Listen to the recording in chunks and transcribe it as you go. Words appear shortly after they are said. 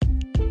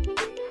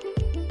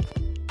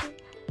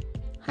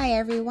Hi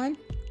everyone,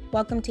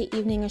 welcome to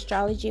Evening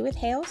Astrology with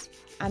Hales.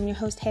 I'm your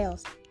host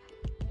Hales.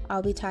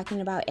 I'll be talking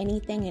about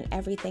anything and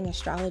everything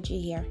astrology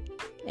here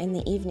in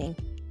the evening.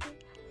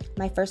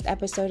 My first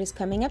episode is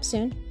coming up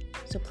soon,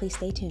 so please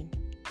stay tuned.